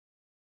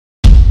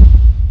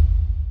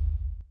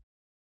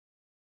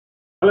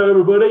Hello,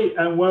 everybody,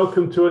 and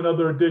welcome to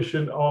another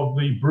edition of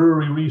the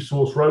Brewery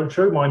Resource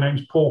Roadshow. My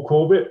name's Paul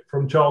Corbett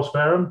from Charles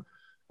Fairham,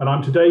 and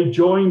I'm today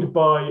joined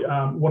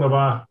by one of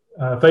our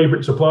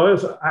favourite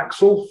suppliers,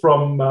 Axel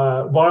from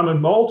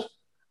Weyermann Malt.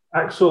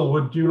 Axel,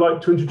 would you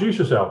like to introduce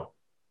yourself?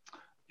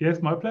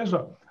 Yes, my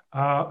pleasure.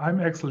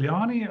 I'm Axel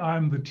Jani.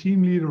 I'm the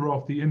team leader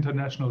of the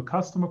International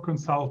Customer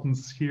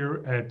Consultants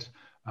here at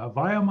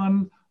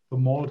Weyermann, the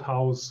malt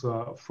house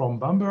from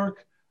Bamberg.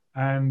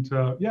 And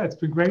it's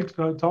been great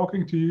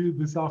talking to you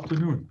this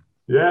afternoon.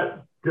 Yeah,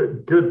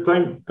 good.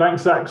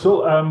 Thanks,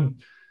 Axel.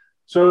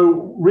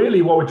 So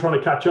really what we're trying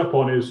to catch up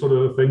on is sort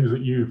of the things that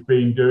you've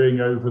been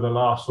doing over the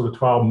last sort of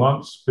 12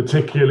 months,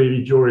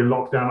 particularly during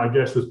lockdown. I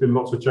guess there's been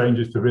lots of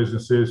changes to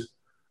businesses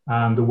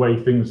and the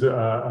way things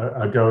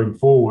are going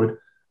forward.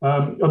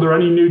 Are there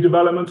any new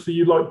developments that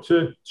you'd like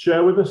to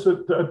share with us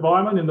at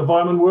Weyermann, in the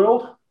Weyermann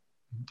world?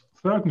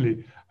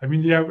 Certainly. I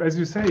mean, yeah, as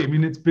you say,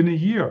 it's been a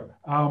year.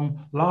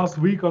 Last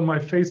week on my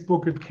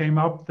Facebook, it came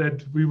up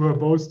that we were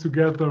both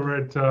together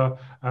at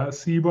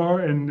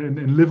Seabar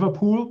in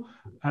Liverpool.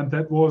 And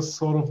that was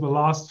sort of the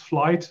last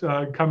flight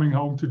coming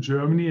home to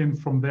Germany. And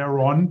from there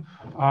on,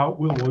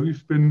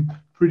 we've been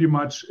pretty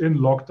much in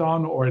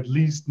lockdown, or at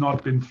least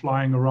not been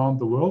flying around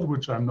the world,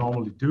 which I'm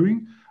normally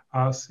doing,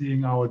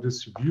 seeing our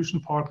distribution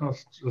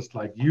partners just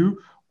like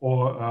you,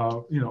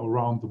 or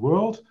around the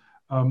world,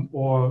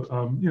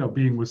 or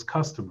being with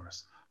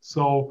customers.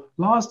 So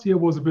last year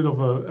was a bit of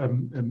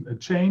a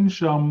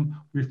change.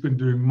 We've been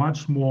doing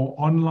much more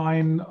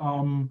online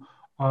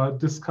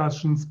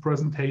discussions,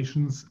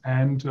 presentations,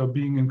 and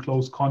being in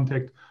close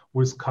contact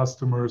with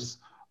customers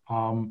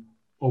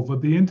over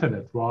the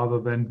internet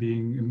rather than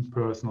being in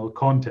personal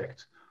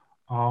contact.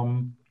 Here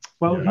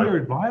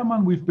at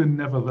Weyermann, we've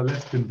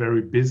nevertheless been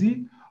very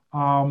busy.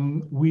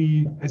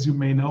 We, as you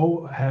may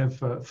know, have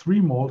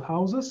 3 malt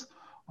houses.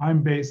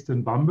 I'm based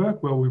in Bamberg,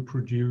 where we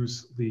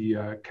produce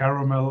the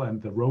caramel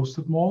and the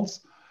roasted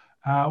malts.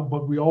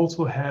 But we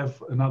also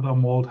have another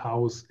malt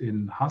house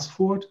in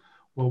Haßfurt,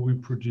 where we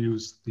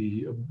produce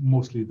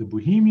mostly the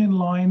Bohemian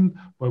line,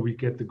 where we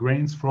get the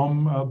grains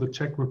from the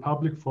Czech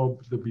Republic for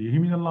the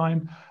Bohemian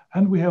line.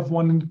 And we have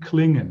one in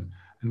Klingen.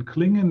 And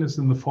Klingen is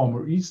in the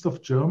former east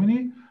of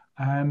Germany.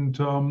 And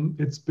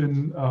it's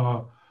been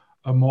a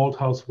malt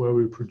house where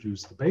we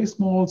produce the base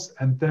malts.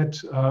 And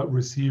that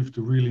received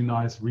a really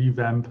nice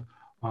revamp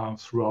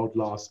throughout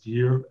last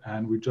year,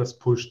 and we just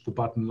pushed the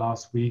button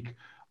last week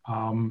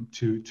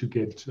to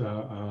get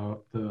the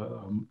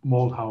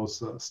malt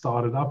house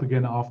started up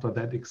again after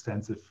that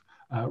extensive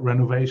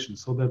renovation.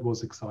 So that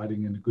was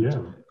exciting and a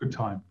good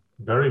time.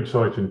 Very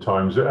exciting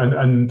times.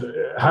 And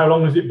how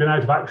long has it been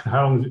out of action?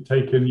 How long has it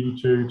taken you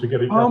to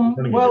get it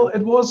running? Well,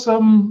 it was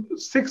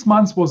 6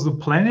 months was the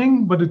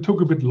planning, but it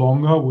took a bit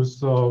longer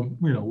with a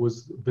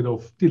bit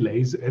of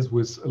delays, as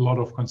with a lot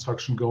of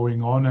construction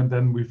going on. And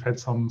then we've had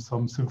some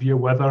severe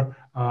weather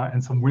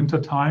and some winter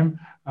time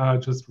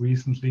just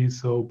recently.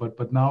 So,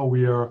 but now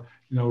we are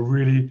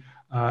really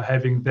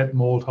having that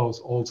malt house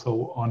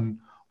also on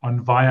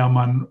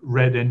Weyermann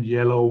red and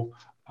yellow,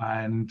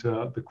 and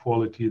the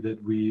quality that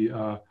we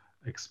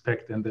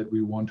expect and that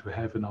we want to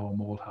have in our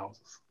malt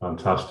houses.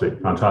 Fantastic.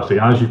 And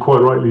as you quite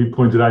rightly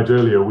pointed out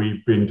earlier,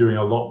 we've been doing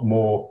a lot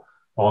more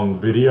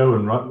on video,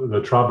 and the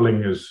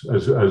traveling has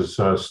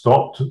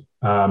stopped.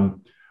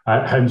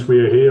 Hence, we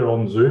are here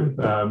on Zoom,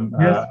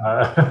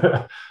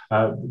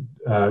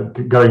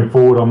 going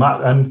forward on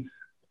that. And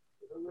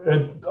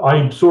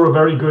I saw a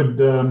very good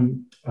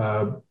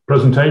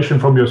presentation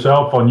from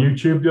yourself on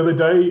YouTube the other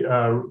day.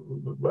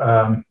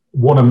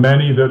 One of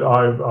many that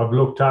I've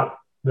looked at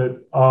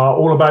that are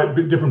all about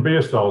different beer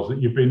styles,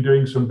 that you've been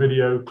doing some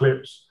video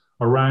clips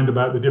around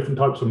about the different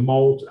types of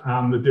malt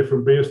and the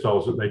different beer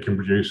styles that they can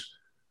produce.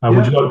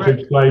 Would you like to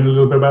explain a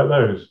little bit about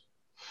those?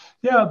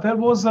 Yeah, that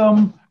was,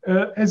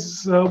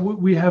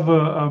 we have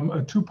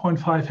a 2.5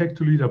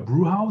 hectoliter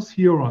brew house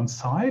here on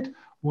site,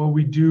 where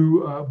we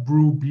do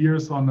brew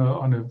beers on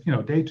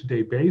a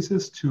day-to-day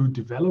basis to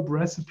develop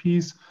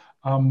recipes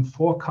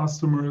for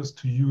customers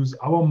to use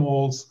our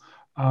malts.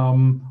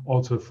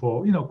 Also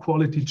for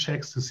quality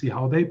checks to see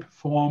how they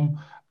perform,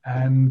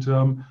 and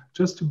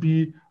just to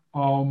be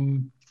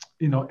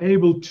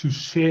able to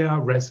share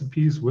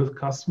recipes with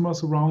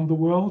customers around the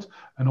world,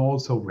 and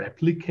also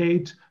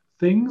replicate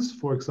things.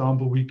 For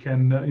example, we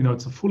can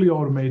it's a fully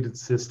automated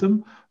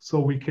system, so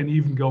we can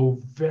even go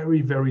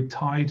very, very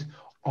tight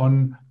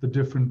on the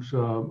different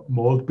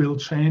malt bill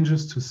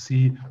changes to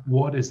see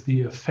what is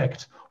the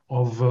effect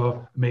of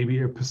maybe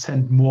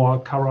 1% more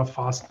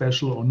Carafa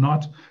special or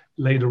not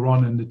later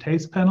on in the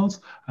taste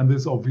panels. And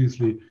this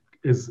obviously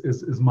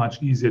is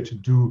much easier to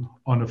do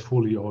on a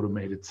fully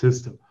automated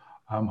system.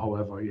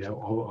 However,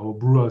 our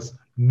brewers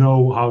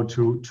know how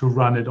to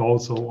run it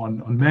also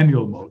on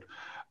manual mode.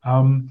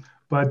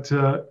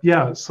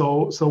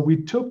 So we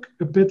took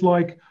a bit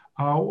like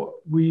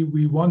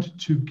we wanted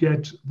to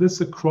get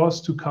this across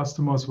to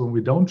customers when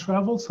we don't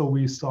travel. So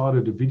we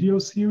started a video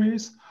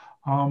series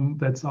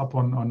that's up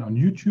on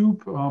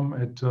YouTube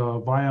at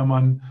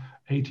Weyermann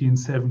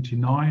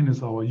 1879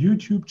 is our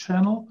YouTube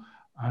channel.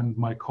 and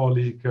my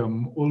colleague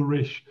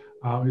Ulrich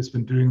has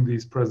been doing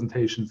these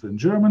presentations in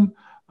German.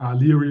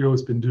 Lirio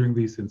has been doing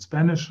these in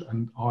Spanish,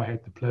 and I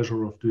had the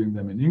pleasure of doing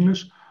them in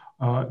English.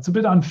 It's a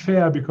bit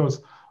unfair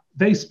because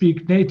they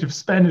speak native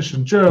Spanish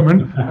and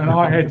German, and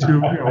I had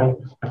to,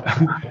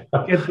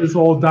 get this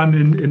all done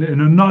in a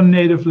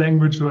non-native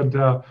language. And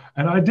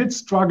I did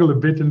struggle a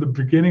bit in the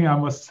beginning. I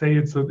must say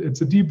it's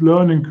a deep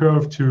learning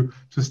curve to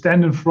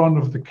stand in front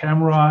of the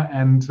camera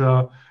and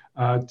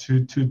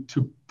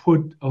to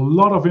put a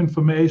lot of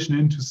information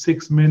into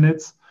 6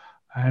 minutes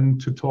and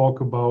to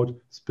talk about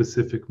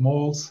specific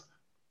malts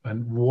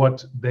and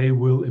what they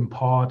will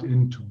impart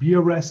into beer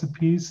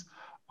recipes.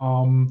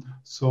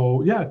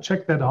 So yeah,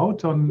 check that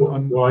out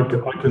well, I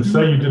can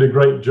say you did a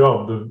great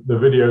job. The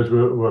videos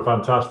were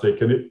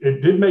fantastic, and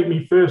it did make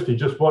me thirsty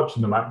just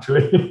watching them,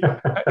 actually.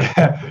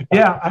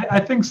 Yeah, I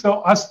think so.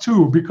 Us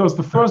too, because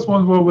the first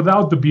ones were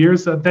without the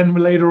beers, and then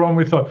later on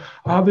we thought,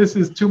 this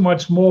is too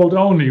much malt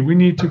only. We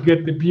need to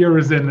get the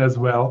beers in as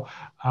well.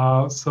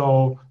 I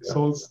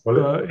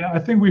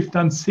think we've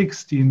done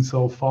 16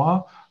 so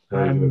far,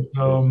 and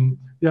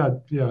yeah.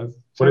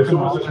 Well, it's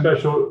always a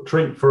special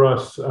treat for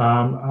us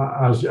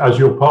as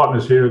your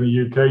partners here in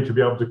the UK to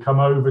be able to come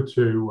over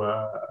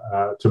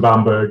to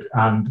Bamberg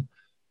and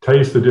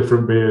taste the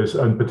different beers,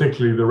 and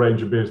particularly the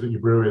range of beers that you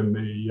brew in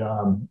the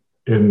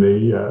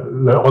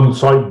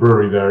on-site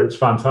brewery there. It's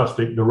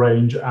fantastic, the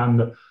range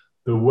and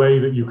the way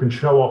that you can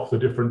show off the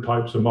different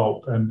types of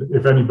malt. And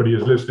if anybody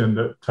is listening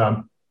that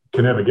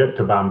can ever get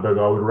to Bamberg,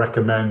 I would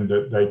recommend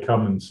that they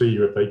come and see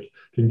you if they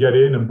can get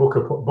in and book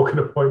an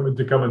appointment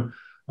to come and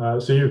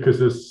see you, because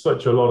there's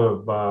such a lot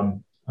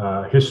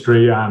of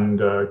history and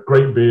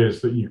great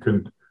beers that you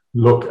can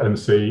look and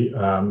see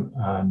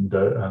and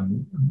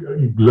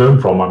learn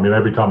from. I mean,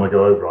 every time I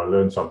go over, I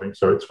learn something.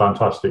 So it's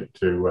fantastic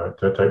to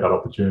take that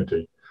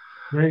opportunity.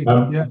 Great.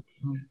 Yeah.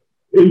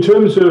 In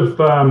terms of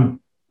the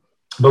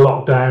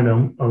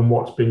lockdown and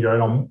what's been going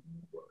on,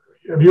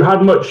 have you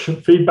had much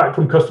feedback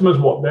from customers,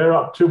 what they're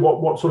up to?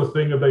 What sort of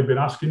thing have they been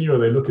asking you? Are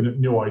they looking at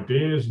new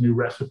ideas, new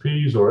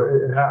recipes,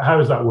 or how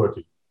is that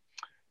working?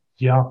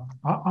 Yeah,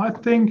 I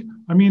think,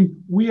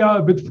 we are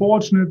a bit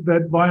fortunate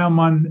that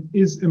Weyermann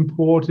is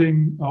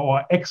importing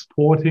or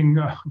exporting,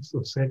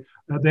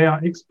 they are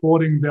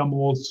exporting their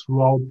malts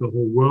throughout the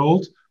whole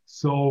world.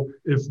 So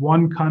if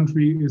one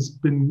country has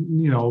been,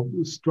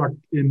 struck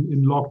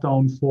in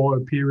lockdown for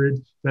a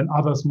period, then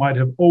others might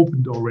have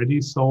opened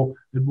already. So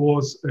it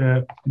was,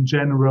 in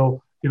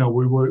general,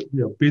 we were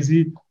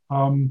busy.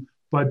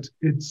 But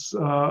it's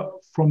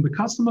from the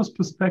customer's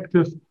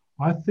perspective,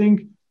 I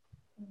think,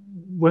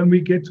 when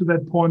we get to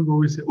that point where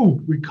we say,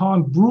 we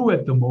can't brew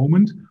at the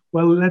moment,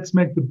 well, let's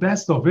make the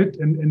best of it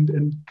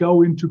and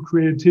go into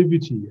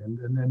creativity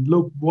and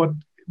look, what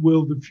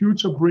will the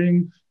future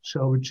bring?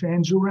 Shall we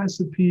change the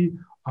recipe?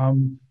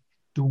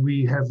 Do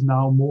we have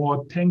now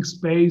more tank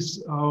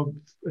space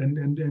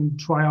and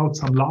try out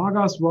some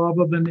lagers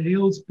rather than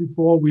ales?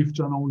 Before we've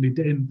done only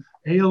 10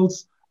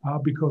 ales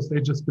because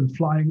they've just been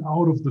flying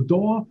out of the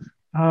door.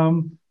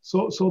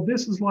 So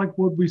this is like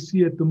what we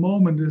see at the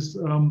moment is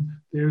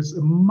there's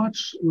a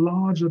much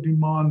larger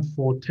demand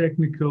for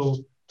technical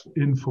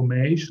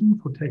information,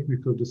 for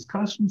technical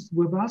discussions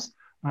with us.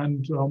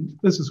 And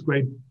this is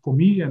great for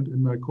me and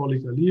my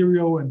colleague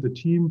Alirio and the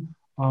team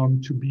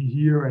to be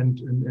here and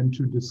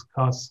to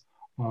discuss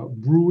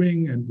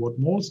brewing and what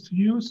malts to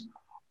use.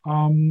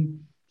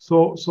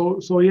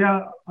 So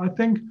yeah, I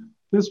think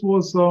this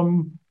was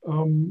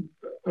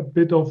a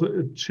bit of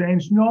a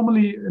change.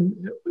 Normally,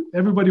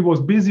 everybody was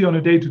busy on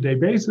a day-to-day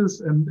basis,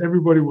 and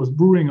everybody was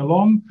brewing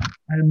along.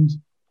 And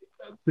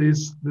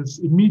this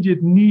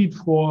immediate need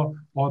for,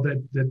 or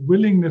that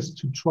willingness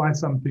to try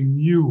something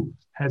new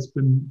has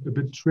been a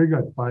bit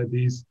triggered by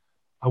these,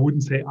 I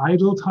wouldn't say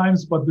idle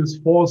times, but this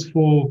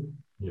forceful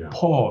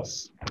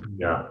pause.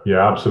 Yeah,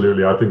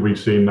 absolutely. I think we've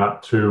seen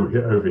that too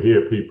over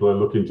here. People are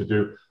looking to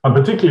do, and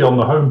particularly on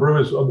the home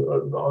brewers,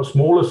 a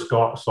smaller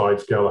side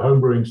scale, the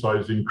home brewing side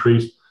has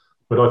increased.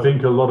 But I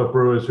think a lot of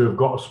brewers who have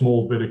got a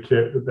small bit of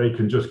kit that they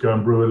can just go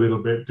and brew a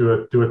little bit,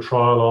 do a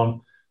trial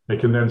on. They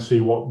can then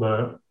see what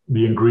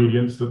the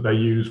ingredients that they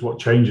use, what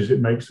changes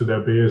it makes to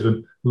their beers,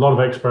 and a lot of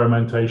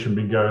experimentation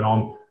been going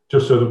on,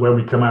 just so that when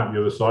we come out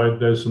the other side,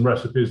 there's some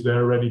recipes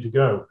there ready to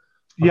go.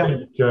 I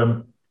think,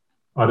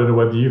 I don't know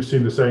whether you've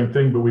seen the same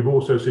thing, but we've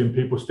also seen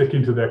people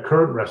sticking to their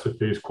current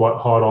recipes quite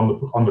hard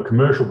on the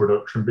commercial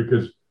production,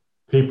 because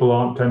people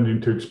aren't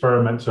tending to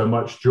experiment so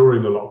much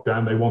during the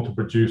lockdown. They want to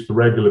produce the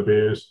regular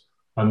beers.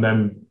 And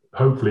then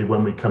hopefully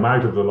when we come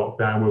out of the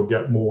lockdown, we'll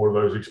get more of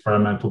those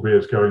experimental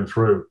beers going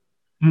through.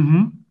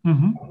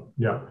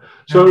 Yeah.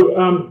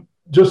 So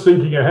just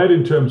thinking ahead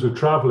in terms of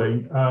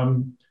traveling,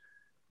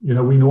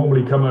 we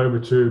normally come over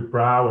to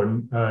Brau,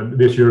 and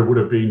this year it would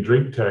have been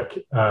Drink Tech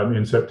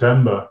in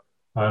September.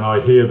 And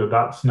I hear that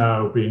that's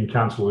now being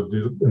cancelled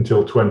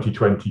until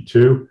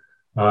 2022.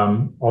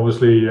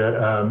 Obviously,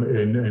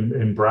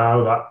 in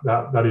Brau,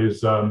 that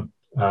is a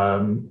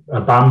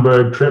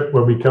Bamberg trip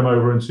where we come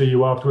over and see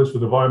you afterwards for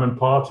the Weyermann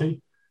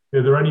party.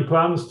 Are there any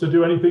plans to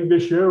do anything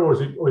this year, or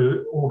is it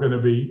all going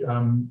to be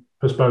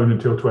postponed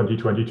until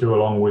 2022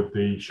 along with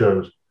the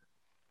shows?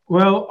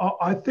 Well,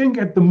 I think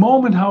at the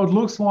moment how it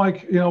looks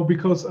like,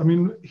 because I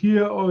mean,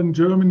 here in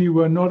Germany,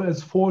 we're not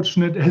as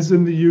fortunate as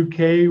in the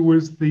UK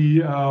with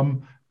the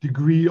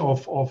degree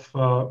of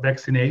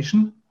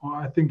vaccination.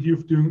 I think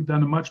you've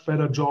done a much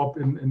better job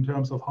in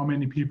terms of how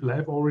many people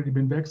have already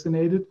been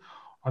vaccinated.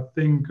 I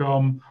think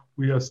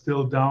we are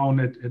still down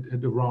at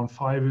around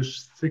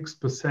 5-ish,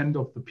 6%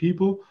 of the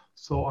people.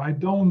 So I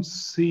don't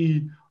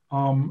see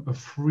a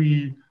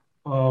free,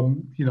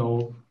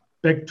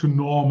 back to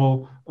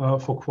normal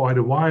for quite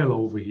a while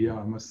over here,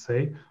 I must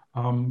say.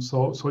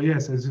 So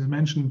yes, as you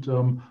mentioned,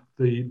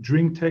 the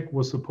drink tech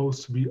was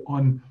supposed to be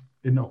on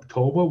in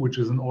October, which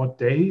is an odd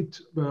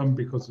date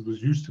because it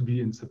was used to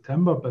be in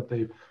September, but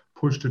they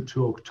pushed it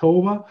to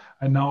October,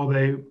 and now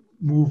they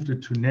moved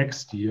it to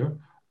next year.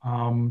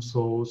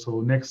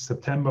 So next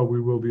September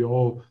we will be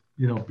all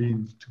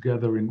being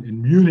together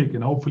in Munich,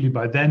 and hopefully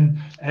by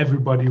then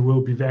everybody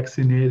will be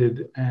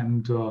vaccinated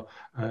and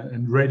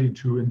ready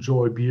to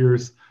enjoy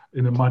beers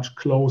in a much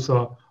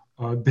closer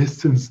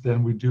distance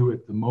than we do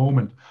at the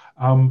moment.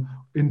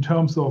 In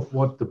terms of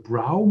what the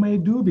Brau may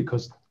do,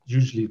 because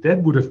usually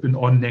that would have been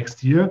on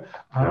next year,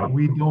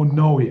 we don't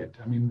know yet.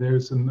 I mean,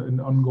 there's an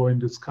ongoing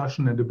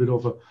discussion and a bit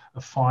of a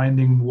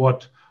finding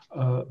what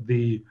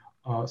the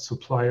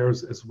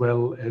suppliers as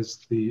well as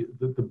the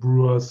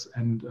brewers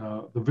and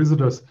the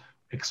visitors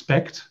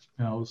expect.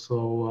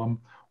 So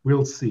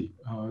we'll see.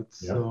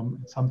 It's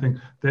something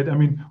that, I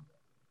mean,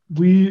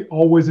 we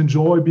always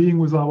enjoy being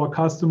with our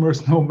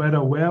customers, no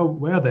matter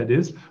where that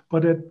is.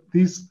 But at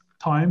these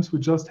times, we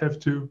just have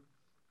to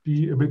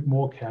be a bit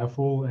more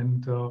careful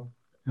and,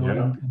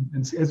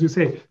 and as you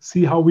say,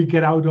 see how we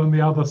get out on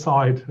the other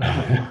side.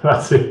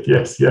 That's it.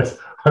 Yes.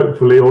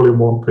 Hopefully, all in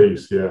one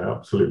piece. Yeah,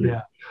 absolutely.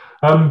 Yeah.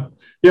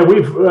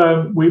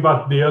 We've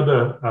had the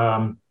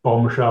other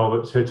bombshell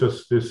that's hit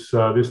us this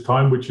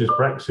time, which is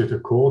Brexit,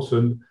 of course,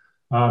 and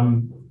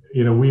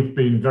we've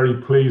been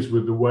very pleased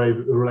with the way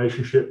that the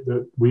relationship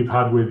that we've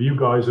had with you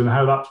guys and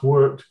how that's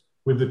worked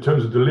with the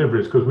terms of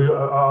deliveries. Because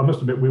I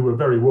must admit, we were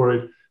very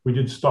worried. We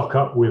did stock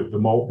up with the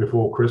malt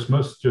before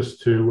Christmas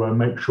just to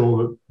make sure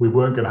that we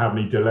weren't going to have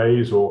any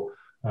delays or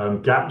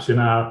gaps in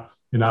our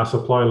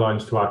supply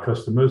lines to our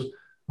customers.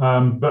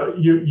 But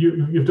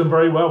you've done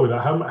very well with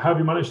that. How have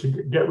you managed to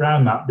get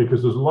around that?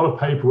 Because there's a lot of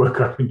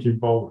paperwork, I think,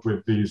 involved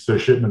with these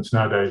shipments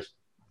nowadays.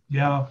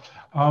 Yeah.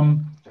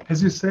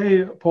 As you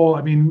say, Paul,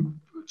 I mean,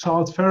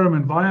 Charles Ferrum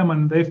and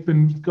Weyermann, they've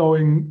been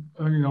going,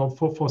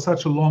 for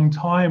such a long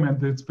time,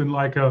 and it's been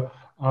like a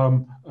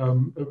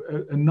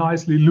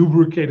nicely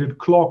lubricated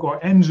clock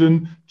or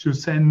engine to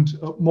send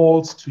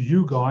malts to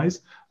you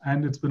guys,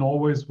 and it's been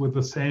always with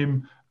the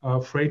same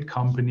freight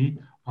company.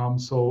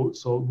 So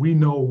we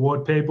know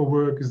what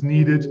paperwork is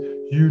needed,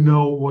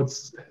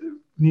 what's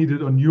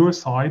needed on your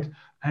side,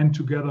 and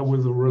together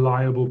with a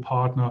reliable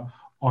partner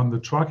on the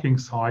trucking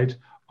side,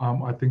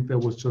 I think there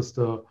was just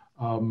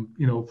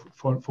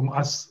from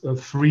us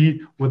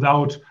three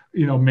without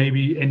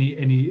maybe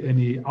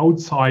any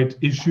outside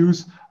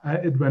issues.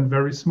 It went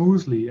very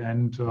smoothly,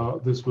 and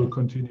this will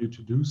continue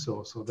to do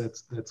so. So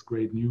that's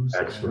great news.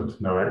 Excellent.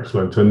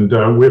 Excellent. And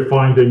we're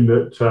finding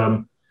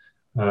that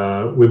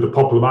with the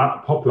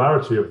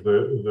popularity of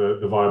the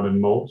Weyermann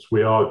malts,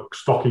 we are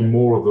stocking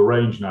more of the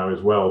range now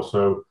as well.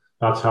 So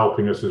that's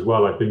helping us as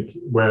well. I think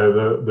where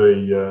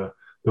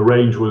the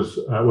range was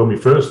when we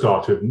first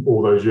started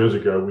all those years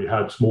ago, we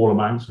had small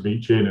amounts of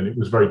each in, and it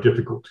was very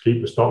difficult to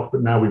keep the stock.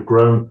 But now we've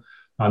grown,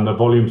 and the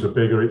volumes are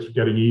bigger. It's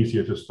getting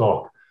easier to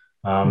stock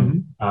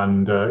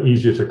and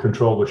easier to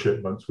control the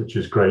shipments, which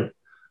is great.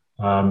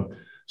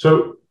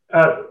 So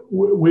are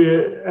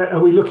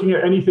we looking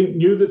at anything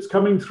new that's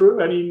coming through?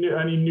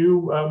 Any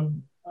new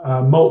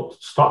malt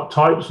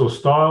types or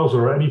styles,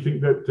 or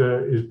anything that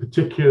is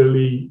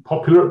particularly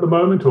popular at the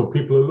moment, or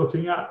people are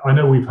looking at? I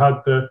know we've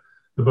had the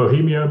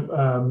Bohemia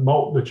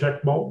malt, the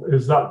Czech malt.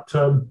 Is that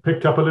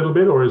picked up a little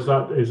bit, or is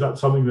that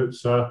something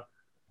that's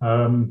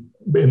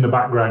in the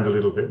background a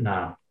little bit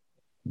now?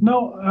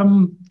 No,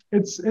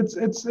 it's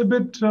a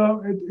bit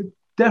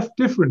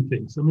different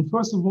things. I mean,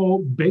 first of all,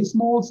 base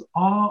malts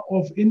are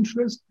of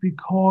interest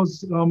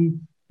because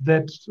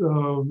that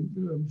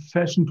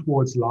fashion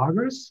towards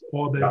lagers,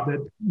 or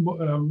that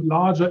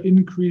larger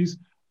increase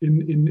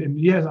in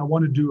yes, I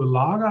want to do a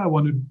lager, I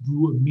want to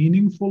do a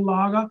meaningful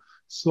lager.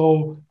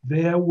 So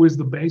there with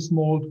the base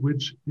malt,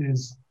 which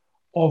is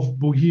of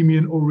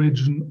Bohemian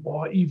origin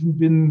or even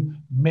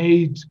been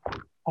made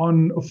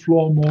on a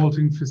floor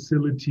malting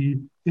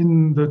facility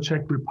in the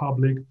Czech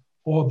Republic,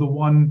 or the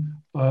one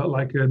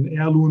like an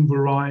heirloom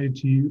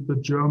variety, the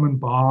German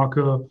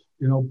Barker,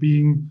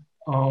 being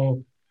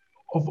of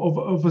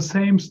the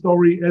same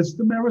story as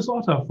the Maris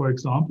Otter, for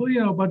example,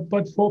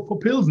 but for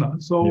Pilsner.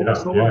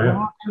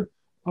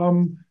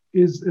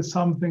 Is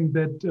something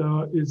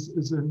that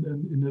is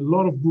in a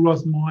lot of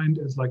brewers' mind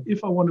as like,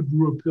 if I want to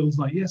brew a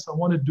Pilsner, yes, I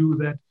want to do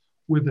that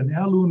with an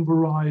heirloom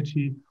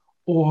variety,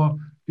 or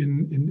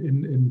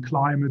in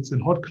climates, in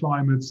hot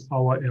climates,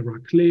 our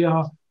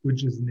Eraclea,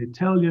 which is an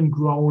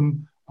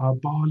Italian-grown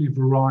barley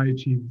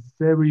variety,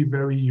 very,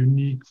 very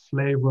unique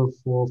flavor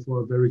for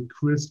a very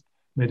crisp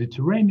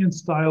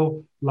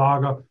Mediterranean-style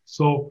lager.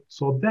 So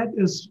that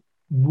is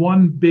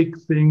one big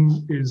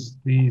thing, is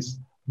these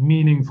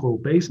meaningful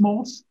base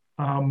malts,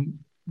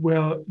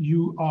 where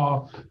you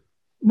are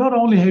not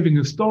only having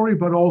a story,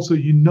 but also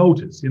you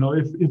notice,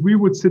 if we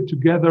would sit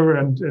together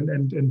and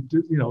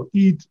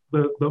eat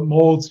the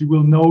malts, you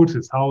will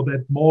notice how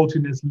that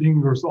maltiness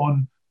lingers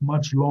on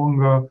much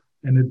longer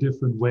in a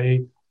different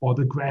way, or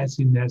the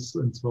grassiness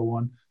and so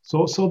on.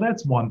 So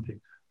that's one thing.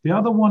 The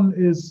other one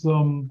is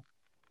an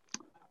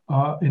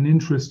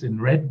interest in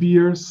red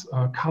beers,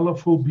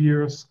 colorful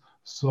beers.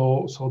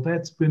 So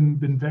that's been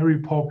very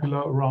popular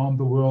around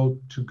the world,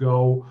 to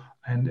go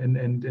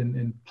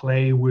and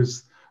play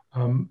with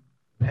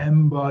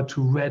amber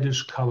to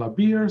reddish color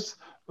beers,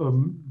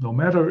 no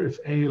matter if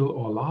ale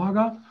or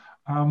lager,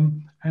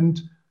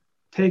 and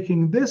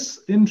taking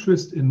this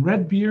interest in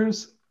red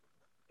beers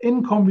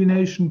in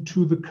combination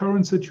to the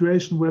current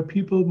situation where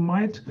people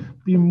might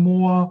be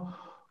more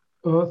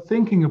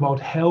thinking about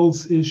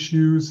health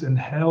issues and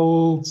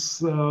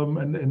health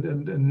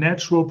and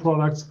natural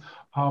products.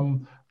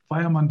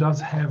 Weyermann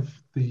does have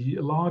the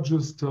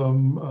largest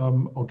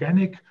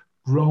organic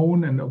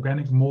grown and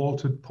organic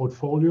malted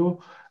portfolio,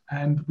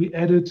 and we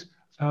added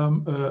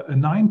a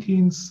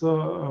 19th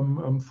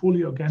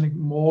fully organic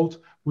malt,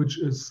 which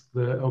is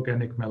the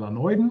organic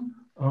Melanoiden.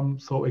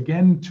 So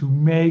again, to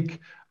make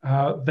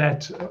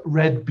that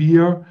red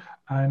beer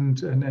and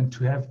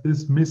to have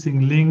this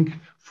missing link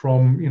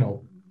from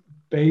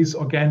base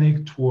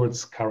organic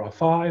towards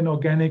Carafa and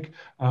organic,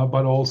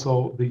 but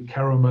also the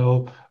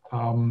caramel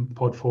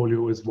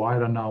portfolio is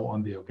wider now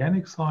on the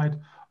organic side.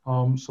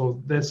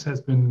 So this has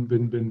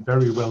been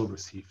very well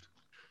received.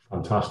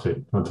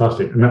 Fantastic. And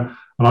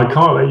I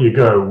can't let you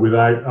go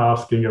without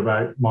asking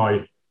about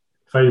my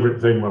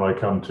favorite thing when I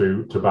come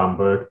to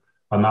Bamberg,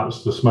 and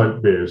that's the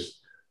smoked beers.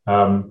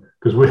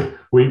 Because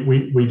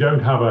we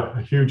don't have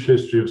a huge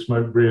history of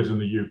smoked beers in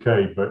the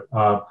UK, but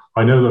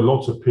I know that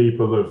lots of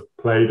people have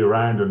played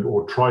around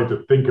or tried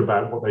to think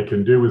about what they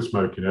can do with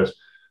smokiness.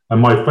 And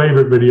my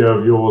favorite video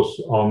of yours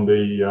on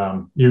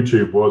the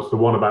YouTube was the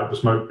one about the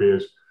smoked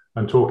beers,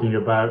 and talking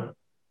about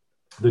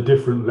the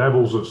different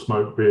levels of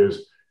smoked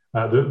beers,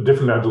 the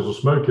different levels of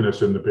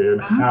smokiness in the beer,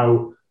 and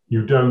how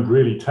you don't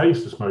really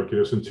taste the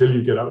smokiness until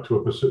you get up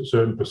to a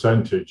certain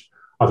percentage.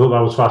 I thought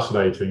that was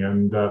fascinating,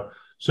 and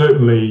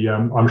certainly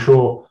I'm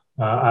sure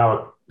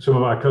some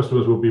of our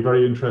customers will be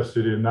very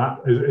interested in that.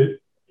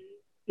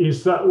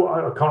 Is that what,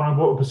 I can't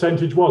remember what the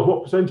percentage was.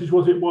 What percentage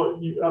was it?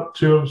 Up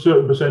to a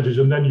certain percentage,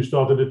 and then you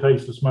started to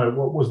taste the smoke.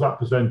 What was that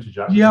percentage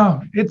actually? Yeah,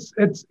 it's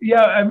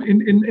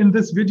in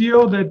this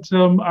video that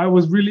I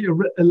was really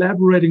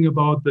elaborating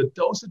about the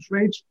dosage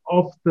range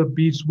of the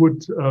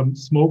Beechwood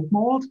smoked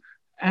malt,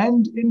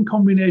 and in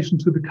combination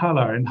to the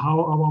color, and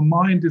how our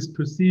mind is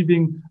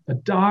perceiving a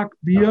dark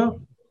beer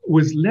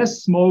with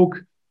less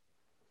smoke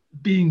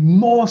being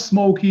more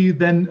smoky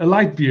than a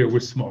light beer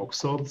with smoke.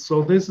 So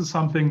this is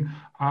something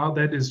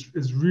that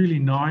is really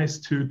nice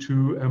to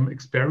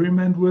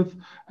experiment with.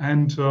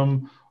 And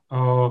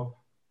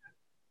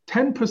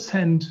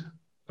 10%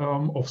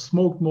 of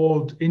smoked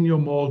malt in your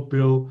malt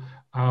bill,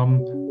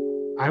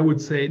 I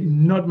would say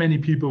not many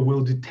people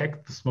will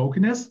detect the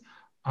smokiness,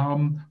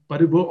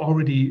 but it will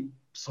already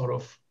sort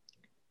of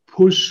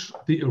push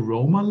the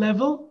aroma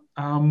level,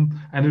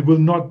 and it will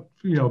not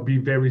be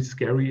very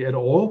scary at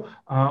all.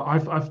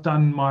 I've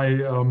done my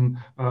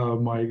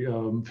my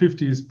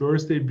 50th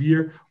birthday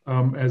beer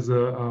as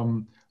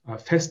a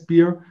fest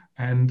beer,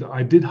 and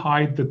I did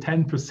hide the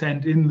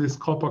 10% in this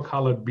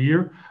copper-colored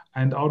beer.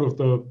 And out of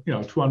the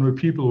 200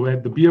 people who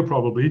had the beer,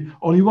 probably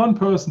only one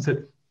person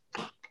said,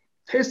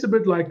 "Tastes a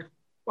bit like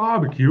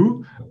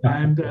barbecue,"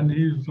 and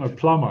he's a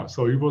plumber,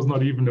 so he was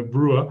not even a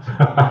brewer.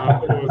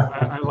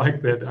 I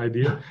like that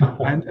idea,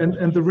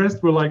 and the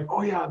rest were like,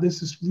 "Oh yeah,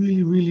 this is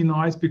really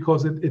nice,"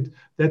 because it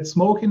that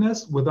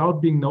smokiness, without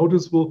being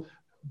noticeable,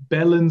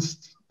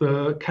 balanced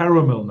the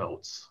caramel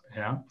notes.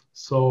 Yeah,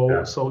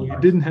 so you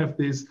didn't have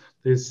this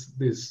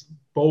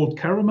bold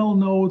caramel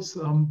notes,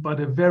 but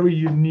a very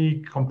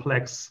unique,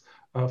 complex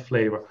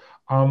flavor.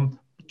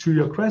 To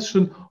your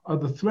question,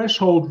 the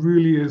threshold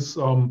really is,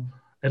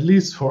 at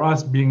least for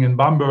us being in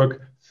Bamberg,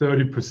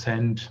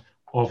 30%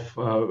 of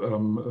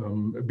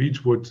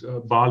Beechwood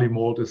barley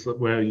malt is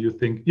where you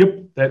think,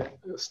 yep, that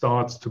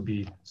starts to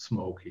be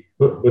smoky.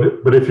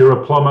 But if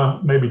you're a plumber,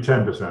 maybe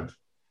 10%.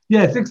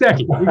 Yes,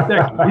 exactly. I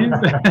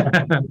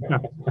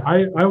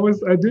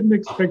didn't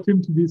expect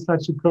him to be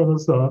such a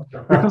connoisseur,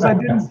 because I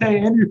didn't say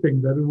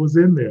anything that it was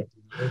in there.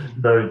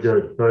 Very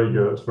good.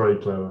 That's very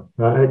clever.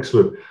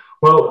 Excellent.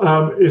 Well,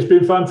 it's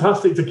been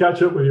fantastic to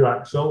catch up with you,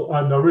 Axel,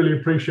 and I really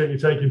appreciate you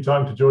taking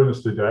time to join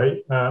us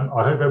today.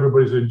 I hope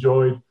everybody's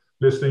enjoyed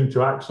listening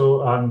to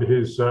Axel and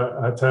his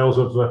tales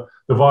of the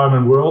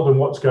Weyermann world and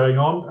what's going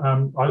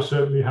on. I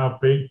certainly have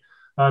been,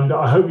 and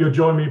I hope you'll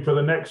join me for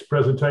the next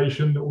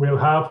presentation that we'll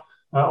have.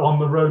 on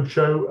the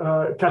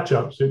Roadshow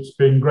catch-ups. It's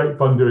been great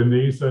fun doing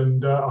these,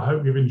 and I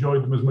hope you've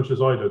enjoyed them as much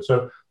as I did.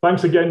 So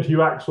thanks again to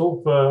you,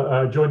 Axel,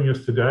 for joining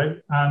us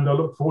today, and I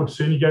look forward to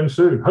seeing you again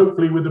soon,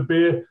 hopefully with a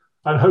beer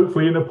and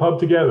hopefully in a pub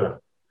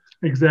together.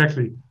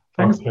 Exactly.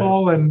 Thanks, okay.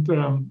 Paul, and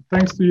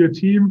thanks to your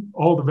team.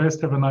 All the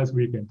best. Have a nice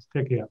weekend.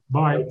 Take care.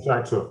 Bye. Thanks,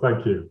 Axel.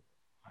 Thank you.